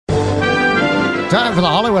Time for the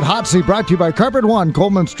Hollywood Hot Seat, brought to you by Carpet One,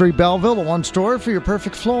 Coleman Street, Belleville, the one store for your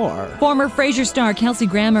perfect floor. Former Frasier star Kelsey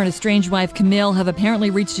Grammer and estranged wife Camille have apparently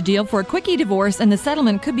reached a deal for a quickie divorce, and the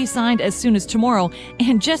settlement could be signed as soon as tomorrow.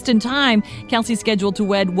 And just in time, Kelsey's scheduled to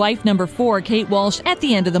wed wife number 4, Kate Walsh, at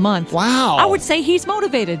the end of the month. Wow. I would say he's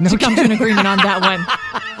motivated to come to an agreement on that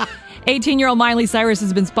one. 18-year-old Miley Cyrus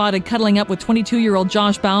has been spotted cuddling up with 22-year-old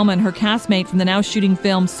Josh Bauman, her castmate from the now-shooting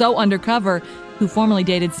film So Undercover, who formerly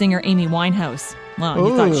dated singer Amy Winehouse. Well,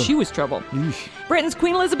 you thought she was trouble. Eesh. Britain's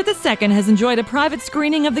Queen Elizabeth II has enjoyed a private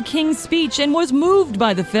screening of the King's Speech and was moved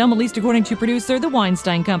by the film, at least according to producer The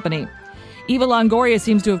Weinstein Company. Eva Longoria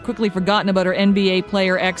seems to have quickly forgotten about her NBA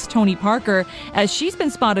player ex Tony Parker, as she's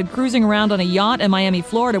been spotted cruising around on a yacht in Miami,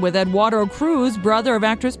 Florida with Eduardo Cruz, brother of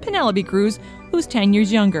actress Penelope Cruz, who's 10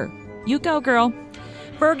 years younger. You go, girl.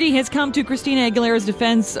 Fergie has come to Christina Aguilera's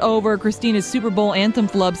defense over Christina's Super Bowl anthem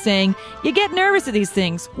flub, saying, "You get nervous at these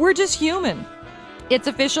things. We're just human." It's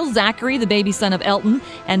official. Zachary, the baby son of Elton,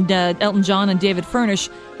 and Elton John and David Furnish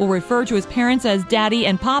will refer to his parents as Daddy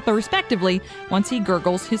and Papa, respectively, once he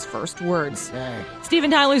gurgles his first words. Dang. Steven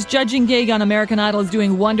Tyler's judging gig on American Idol is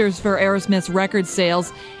doing wonders for Aerosmith's record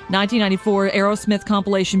sales. 1994 Aerosmith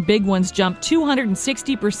compilation Big Ones jumped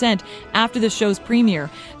 260% after the show's premiere.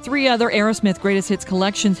 3 other Aerosmith greatest hits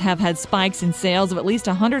collections have had spikes in sales of at least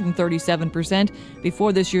 137%.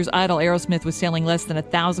 Before this year's Idol, Aerosmith was selling less than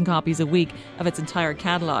 1,000 copies a week of its entire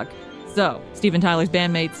catalog. So, Steven Tyler's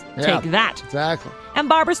bandmates, take that. Exactly. And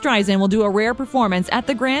Barbra Streisand will do a rare performance at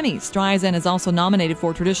the Grammys. Streisand is also nominated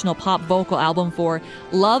for traditional pop vocal album for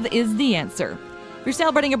Love Is the Answer. If you're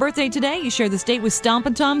celebrating a birthday today, you share the state with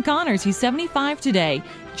Stompin' Tom Connors. He's 75 today.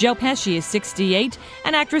 Joe Pesci is 68.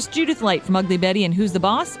 And actress Judith Light from Ugly Betty and Who's the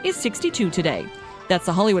Boss is 62 today. That's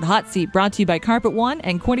the Hollywood Hot Seat, brought to you by Carpet One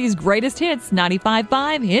and Quinty's Greatest Hits,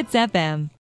 95.5 Hits FM.